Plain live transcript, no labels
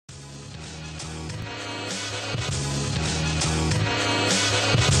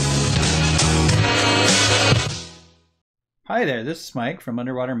Hi there, this is Mike from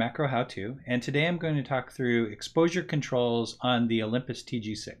Underwater Macro How-To, and today I'm going to talk through exposure controls on the Olympus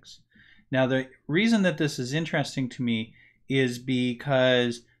TG6. Now the reason that this is interesting to me is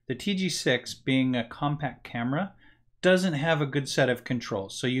because the TG6, being a compact camera, doesn't have a good set of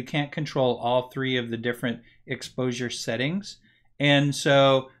controls. So you can't control all three of the different exposure settings. And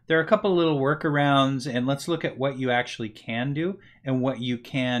so there are a couple little workarounds, and let's look at what you actually can do and what you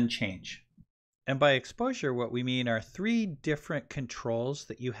can change. And by exposure, what we mean are three different controls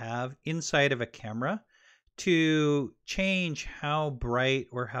that you have inside of a camera to change how bright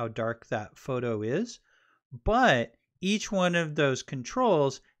or how dark that photo is. But each one of those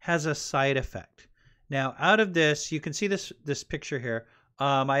controls has a side effect. Now, out of this, you can see this picture here.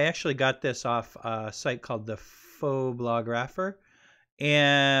 I actually got this off a site called the Photographer.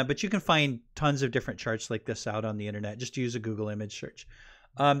 But you can find tons of different charts like this out on the internet. Just use a Google image search.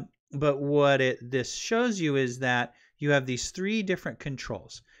 But what this shows you is that you have these three different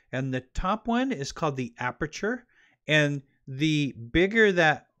controls. And the top one is called the aperture. And the bigger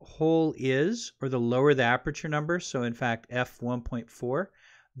that hole is, or the lower the aperture number, so in fact f1.4,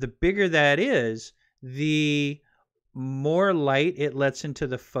 the bigger that is, the more light it lets into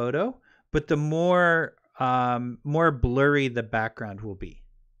the photo, but the more blurry the background will be.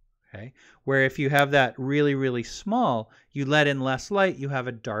 Okay. Where if you have that really, really small, you let in less light, you have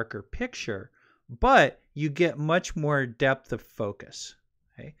a darker picture, but you get much more depth of focus.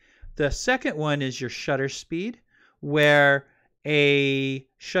 Okay. The second one is your shutter speed, where a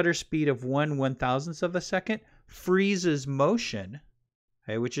shutter speed of 1/1000th of a second freezes motion,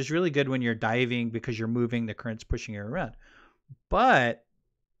 okay, which is really good when you're diving because you're moving, the current's pushing you around. But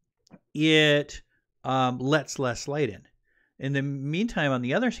it lets less light in. In the meantime, on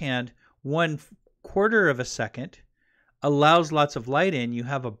the other hand, 1/4 of a second allows lots of light in. You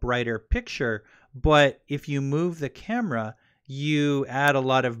have a brighter picture, but if you move the camera, you add a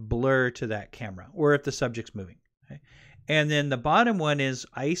lot of blur to that camera, or if the subject's moving. Okay? And then the bottom one is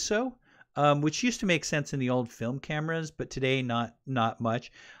ISO, which used to make sense in the old film cameras, but today not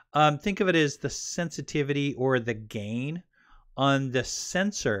much. Think of it as the sensitivity or the gain on the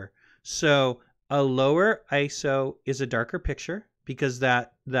sensor. So a lower ISO is a darker picture because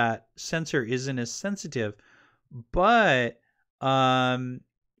that sensor isn't as sensitive, but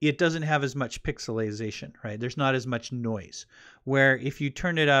it doesn't have as much pixelization, right? There's not as much noise. Where if you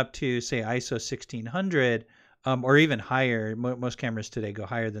turn it up to, say, ISO 1600 or even higher, most cameras today go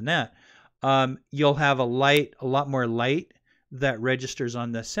higher than that, you'll have a lot more light that registers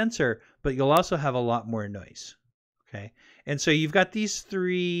on the sensor, but you'll also have a lot more noise. Okay, and so you've got these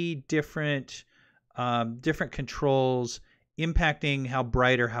three different controls impacting how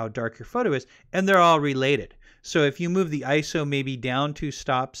bright or how dark your photo is, and they're all related. So if you move the ISO maybe down 2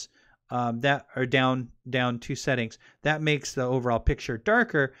 stops, down 2 settings, that makes the overall picture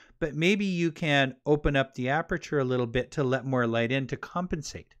darker, but maybe you can open up the aperture a little bit to let more light in to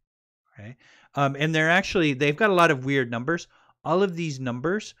compensate. Okay, and they've got a lot of weird numbers. All of these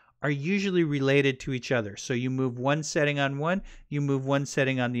numbers are usually related to each other. So you move one setting on one, you move one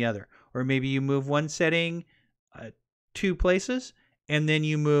setting on the other. Or maybe you move one setting 2 places, and then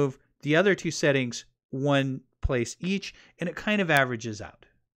you move the other 2 settings 1 place each, and it kind of averages out.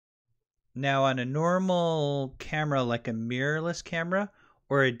 Now on a normal camera like a mirrorless camera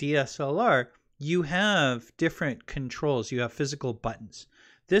or a DSLR, you have different controls. You have physical buttons.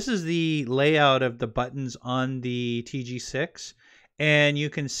 This is the layout of the buttons on the TG6. And you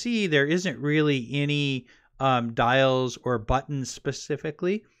can see there isn't really any dials or buttons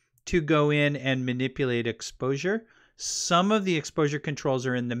specifically to go in and manipulate exposure. Some of the exposure controls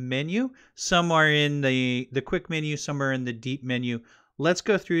are in the menu. Some are in the quick menu. Some are in the deep menu. Let's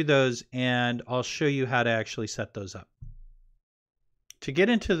go through those and I'll show you how to actually set those up. To get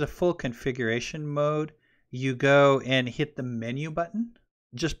into the full configuration mode, you go and hit the menu button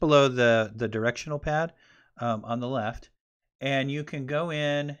just below the directional pad on the left. And you can go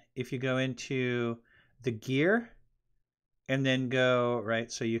in, if you go into the gear and then go,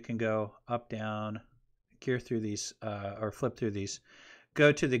 right, so you can go up, down, gear through these, or flip through these.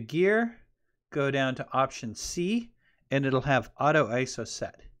 Go to the gear, go down to option C, and it'll have auto ISO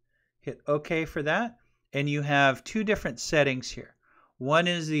set. Hit OK for that, and you have 2 different settings here. One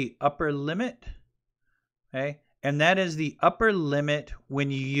is the upper limit, okay, and that is the upper limit when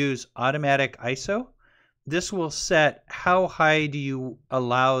you use automatic ISO. This will set how high do you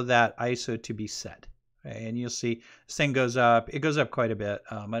allow that ISO to be set. Okay, and you'll see this thing goes up. It goes up quite a bit.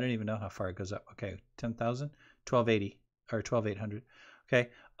 I don't even know how far it goes up. Okay, 10,000, 1280 or 12,800.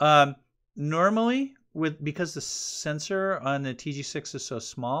 Okay. Normally, because the sensor on the TG6 is so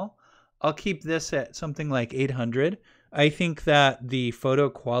small, I'll keep this at something like 800. I think that the photo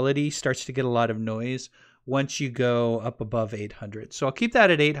quality starts to get a lot of noise once you go up above 800. So I'll keep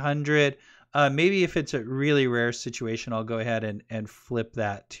that at 800. Maybe if it's a really rare situation, I'll go ahead and flip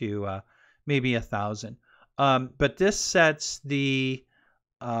that to maybe 1,000. But this sets the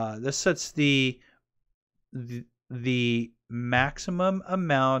the maximum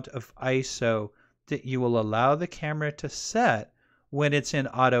amount of ISO that you will allow the camera to set when it's in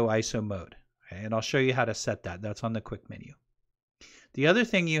auto ISO mode. Okay, and I'll show you how to set that. That's on the quick menu. The other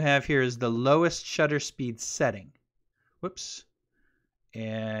thing you have here is the lowest shutter speed setting. Whoops.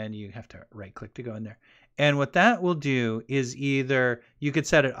 And you have to right click to go in there. And what that will do is either you could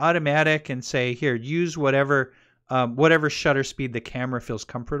set it automatic and say, here, use whatever shutter speed the camera feels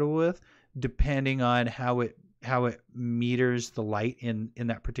comfortable with, depending on how it meters the light in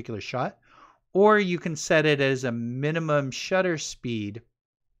that particular shot. Or you can set it as a minimum shutter speed.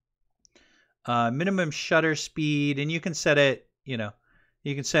 And you can set it,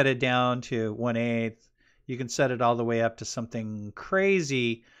 you can set it down to 1/8. You can set it all the way up to something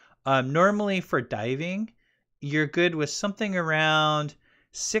crazy. Normally for diving, you're good with something around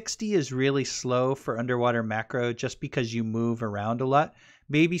 60 is really slow for underwater macro just because you move around a lot.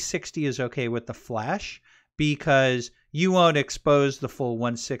 Maybe 60 is okay with the flash because you won't expose the full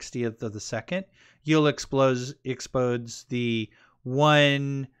 1/60th of the second. You'll expose the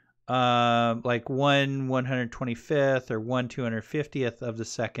like 1/125th or 1/250th of the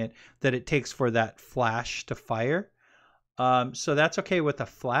second that it takes for that flash to fire. So that's okay with a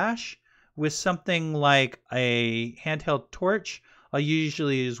flash. With something like a handheld torch, I'll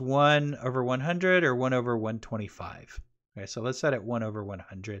usually use 1/100 or 1/125. Okay, so let's set it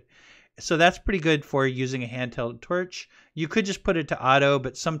 1/100. So that's pretty good for using a handheld torch. You could just put it to auto,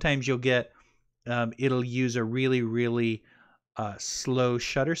 but sometimes you'll get it'll use a really slow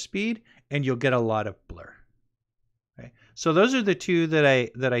shutter speed, and you'll get a lot of blur. Okay, so those are the two that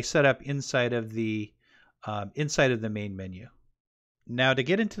I set up inside of the main menu. Now to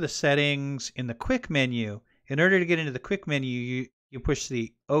get into the settings in the quick menu, in order to get into the quick menu, you push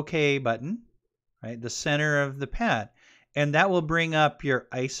the OK button, right, the center of the pad, and that will bring up your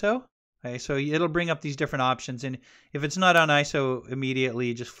ISO. Okay, so it'll bring up these different options, and if it's not on ISO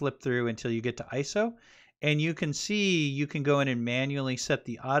immediately, just flip through until you get to ISO. And you can see you can go in and manually set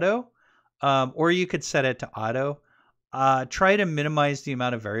the auto, or you could set it to auto. Try to minimize the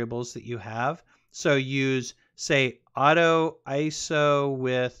amount of variables that you have. So use, say, auto ISO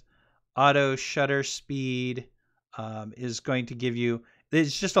with auto shutter speed is going to give you,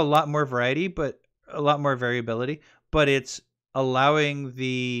 it's just a lot more variety, but a lot more variability, but it's allowing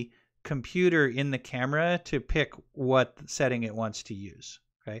the computer in the camera to pick what setting it wants to use.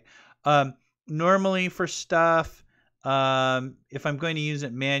 Okay. Normally for stuff, if I'm going to use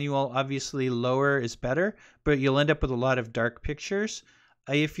it manual, obviously lower is better, but you'll end up with a lot of dark pictures.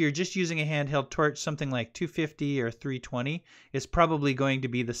 If you're just using a handheld torch, something like 250 or 320 is probably going to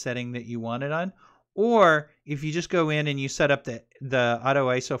be the setting that you want it on. Or if you just go in and you set up the auto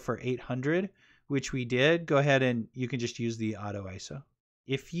ISO for 800, which we did, go ahead and you can just use the auto ISO.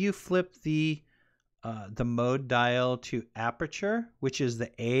 If you flip the mode dial to Aperture, which is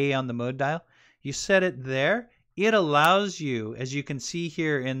the A on the mode dial, you set it there. It allows you, as you can see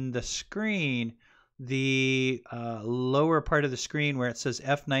here in the screen, the lower part of the screen where it says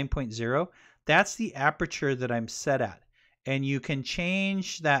f9.0, that's the aperture that I'm set at. And you can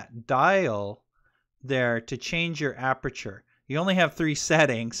change that dial there to change your aperture. You only have 3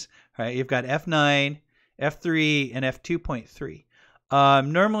 settings, right? You've got f9, f3, and f2.3.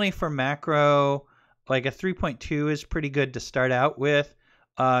 Normally for macro, like a 3.2 is pretty good to start out with.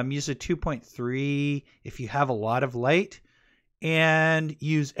 Use a 2.3 if you have a lot of light, and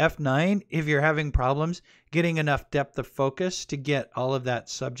use f9 if you're having problems getting enough depth of focus to get all of that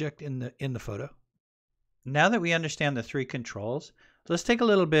subject in the photo. Now that we understand the 3 controls, let's take a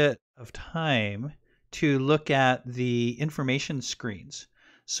little bit of time to look at the information screens.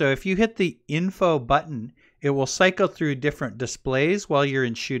 So if you hit the info button, it will cycle through different displays while you're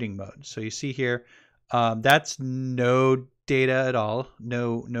in shooting mode. So you see here, that's no data at all,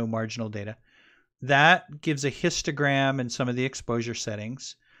 no marginal data. That gives a histogram and some of the exposure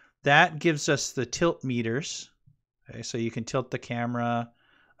settings. That gives us the tilt meters. Okay, so you can tilt the camera.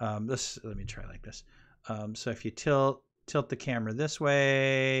 Let me try like this. So if you tilt the camera this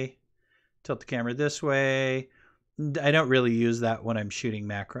way, tilt the camera this way. I don't really use that when I'm shooting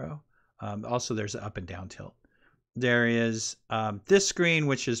macro. Also, there's an up and down tilt. There is this screen,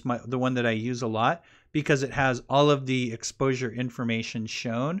 which is the one that I use a lot because it has all of the exposure information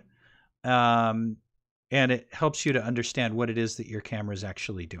shown. And it helps you to understand what it is that your camera is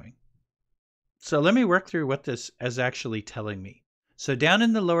actually doing. So let me work through what this is actually telling me. So down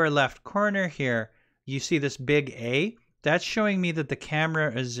in the lower left corner here, you see this big A. That's showing me that the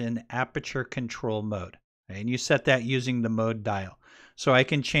camera is in aperture control mode. And you set that using the mode dial. So I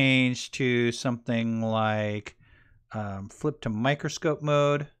can change to something like flip to microscope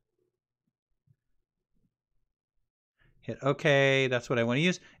mode. Hit OK. That's what I want to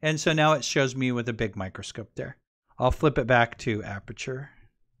use. And so now it shows me with a big microscope there. I'll flip it back to aperture.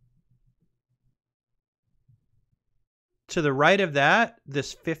 To the right of that,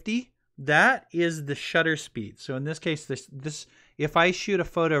 this 50, that is the shutter speed. So in this case, this if I shoot a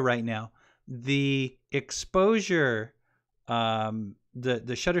photo right now, the exposure,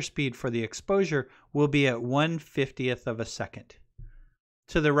 the shutter speed for the exposure will be at 1/50th of a second.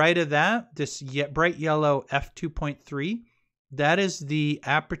 To the right of that, this bright yellow f2.3, that is the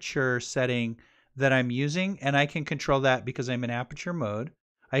aperture setting that I'm using, and I can control that because I'm in aperture mode.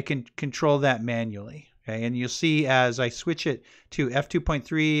 I can control that manually. Okay, and you'll see as I switch it to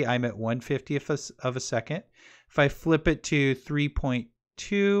f2.3, I'm at 1/50th of a second. If I flip it to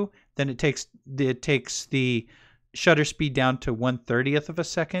 3.2, then it takes the shutter speed down to 1/30th of a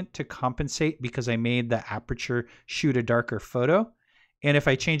second to compensate because I made the aperture shoot a darker photo. And if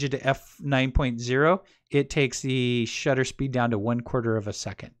I change it to f9.0, it takes the shutter speed down to 1/4 of a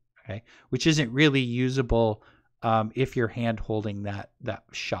second, okay, which isn't really usable if you're hand holding that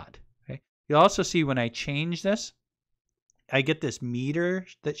shot. Okay, you'll also see when I change this, I get this meter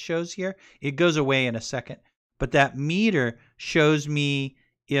that shows here. It goes away in a second, but that meter shows me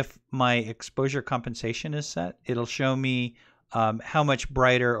if my exposure compensation is set. It'll show me how much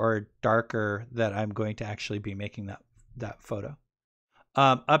brighter or darker that I'm going to actually be making that photo.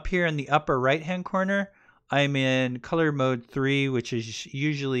 Up here in the upper right hand corner, I'm in color mode 3, which is I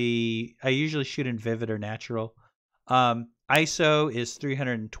usually shoot in vivid or natural. ISO is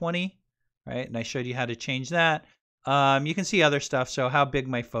 320, right? And I showed you how to change that. You can see other stuff. So how big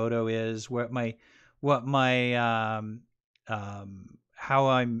my photo is, how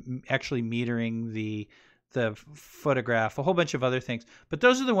I'm actually metering the photograph, a whole bunch of other things. But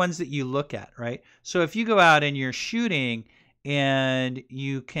those are the ones that you look at, right? So if you go out and you're shooting, and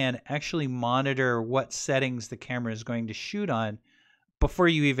you can actually monitor what settings the camera is going to shoot on before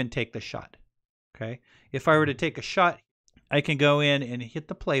you even take the shot. Okay, if I were to take a shot, I can go in and hit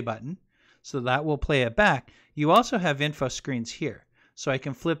the play button, so that will play it back. You also have info screens here, so I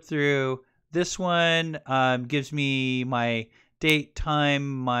can flip through. This one gives me my date, time,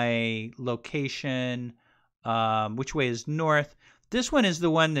 my location, which way is north. This one is the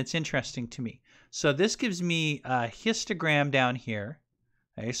one that's interesting to me. So this gives me a histogram down here.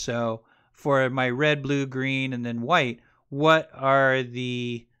 Okay, so for my red, blue, green, and then white, what are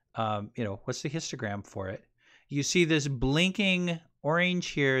the, what's the histogram for it? You see this blinking orange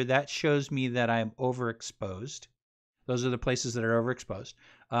here, that shows me that I'm overexposed. Those are the places that are overexposed.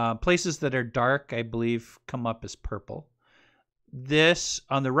 Places that are dark, I believe, come up as purple. This,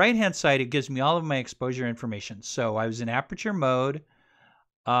 on the right-hand side, it gives me all of my exposure information. So I was in aperture mode.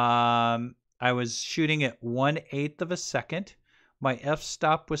 I was shooting at 1/8 of a second. My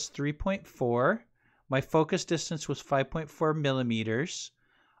f-stop was 3.4. My focus distance was 5.4 millimeters.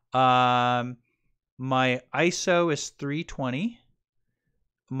 My ISO is 320.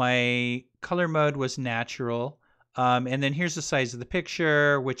 My color mode was natural. And then here's the size of the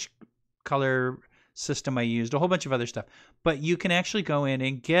picture, which color system I used, a whole bunch of other stuff. But you can actually go in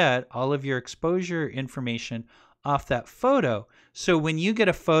and get all of your exposure information off that photo. So when you get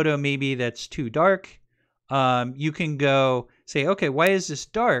a photo maybe that's too dark, you can go say, okay, why is this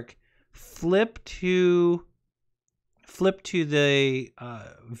dark? Flip to the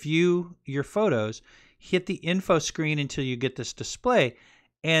view your photos, hit the info screen until you get this display,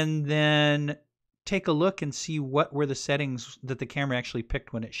 and then take a look and see what were the settings that the camera actually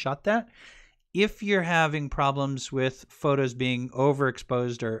picked when it shot that. If you're having problems with photos being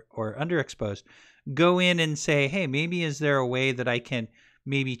overexposed or underexposed, go in and say, hey, maybe is there a way that I can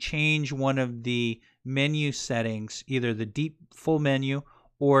maybe change one of the menu settings, either the deep full menu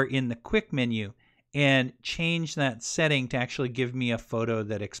or in the quick menu, and change that setting to actually give me a photo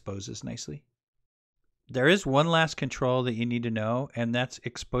that exposes nicely. There is one last control that you need to know, and that's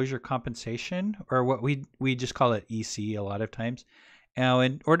exposure compensation, or what we just call it EC a lot of times. Now,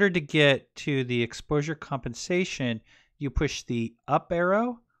 in order to get to the exposure compensation, you push the up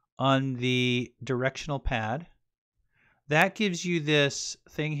arrow on the directional pad. That gives you this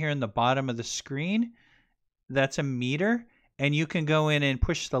thing here in the bottom of the screen. That's a meter, and you can go in and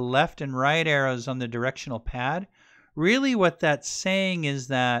push the left and right arrows on the directional pad. Really what that's saying is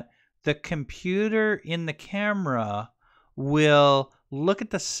that the computer in the camera will look at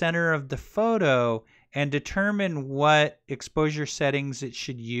the center of the photo and determine what exposure settings it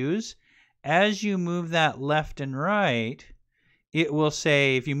should use. As you move that left and right, it will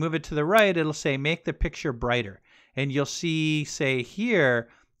say, if you move it to the right, it'll say make the picture brighter. And you'll see, say here,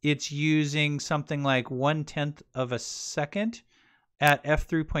 it's using something like 1/10 of a second at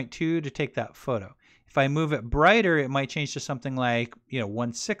f3.2 to take that photo. If I move it brighter, it might change to something like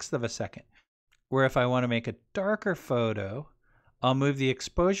 1/6 of a second. Where if I want to make a darker photo, I'll move the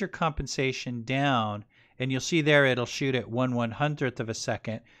exposure compensation down, and you'll see there it'll shoot at 1/100th of a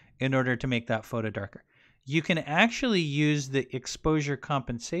second in order to make that photo darker. You can actually use the exposure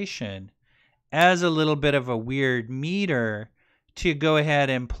compensation as a little bit of a weird meter to go ahead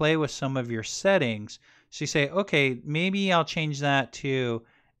and play with some of your settings. So you say, okay, maybe I'll change that to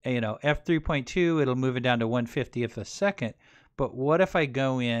f3.2. It'll move it down to 1/50th of a second. But what if I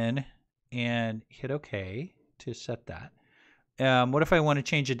go in and hit OK to set that? What if I want to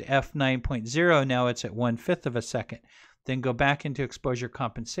change it to f9.0? Now it's at 1/5 of a second. Then go back into exposure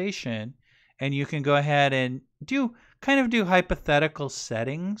compensation, and you can go ahead and do hypothetical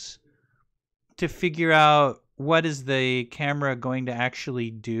settings to figure out what is the camera going to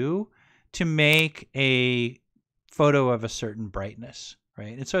actually do to make a photo of a certain brightness,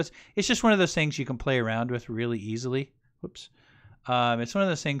 right? And so it's just one of those things you can play around with really easily. Whoops. It's one of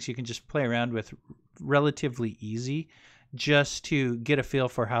those things you can just play around with relatively easy, just to get a feel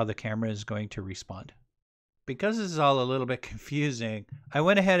for how the camera is going to respond. Because this is all a little bit confusing, I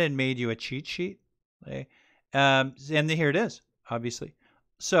went ahead and made you a cheat sheet. Okay? And here it is, obviously.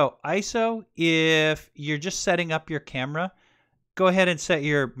 So ISO, if you're just setting up your camera, go ahead and set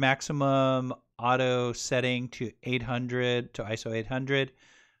your maximum auto setting to 800, to ISO 800.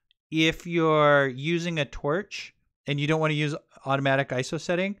 If you're using a torch and you don't want to use automatic ISO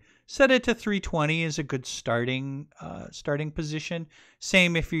setting, set it to 320 is a good starting position.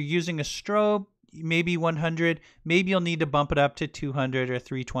 Same if you're using a strobe, maybe 100. Maybe you'll need to bump it up to 200 or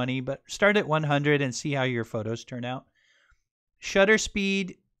 320, but start at 100 and see how your photos turn out. Shutter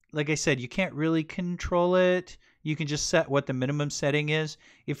speed, like I said, you can't really control it. You can just set what the minimum setting is.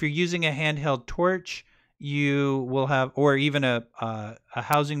 If you're using a handheld torch, you will have, or even a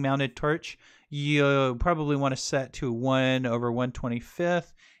housing mounted torch, you probably want to set to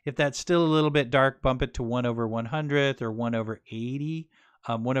 1/125th. If that's still a little bit dark, bump it to 1/100th or 1/80.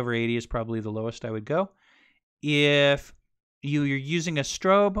 1/80 is probably the lowest I would go. If you're using a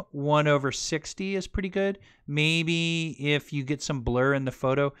strobe, 1/60 is pretty good. Maybe if you get some blur in the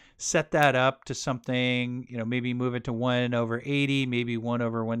photo, set that up to something, maybe move it to 1/80, maybe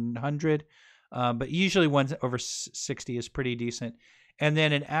 1/100. But usually 1/60 is pretty decent. And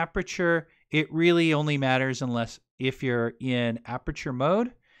then in aperture, it really only matters if you're in aperture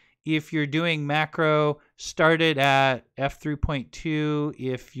mode. If you're doing macro, start it at f3.2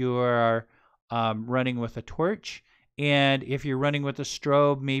 if you're running with a torch. And if you're running with a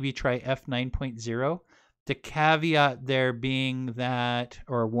strobe, maybe try f9.0. The caveat there being that,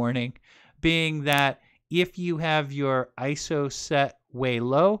 or warning, being that if you have your ISO set way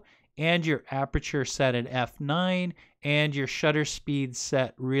low and your aperture set at f9 and your shutter speed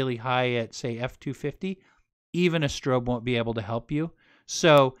set really high at, say, f250, even a strobe won't be able to help you.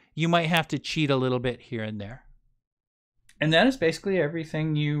 So you might have to cheat a little bit here and there. And that is basically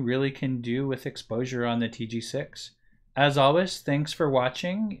everything you really can do with exposure on the TG6. As always, thanks for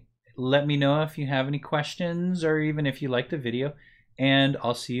watching. Let me know if you have any questions or even if you like the video, and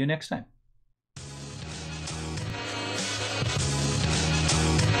I'll see you next time.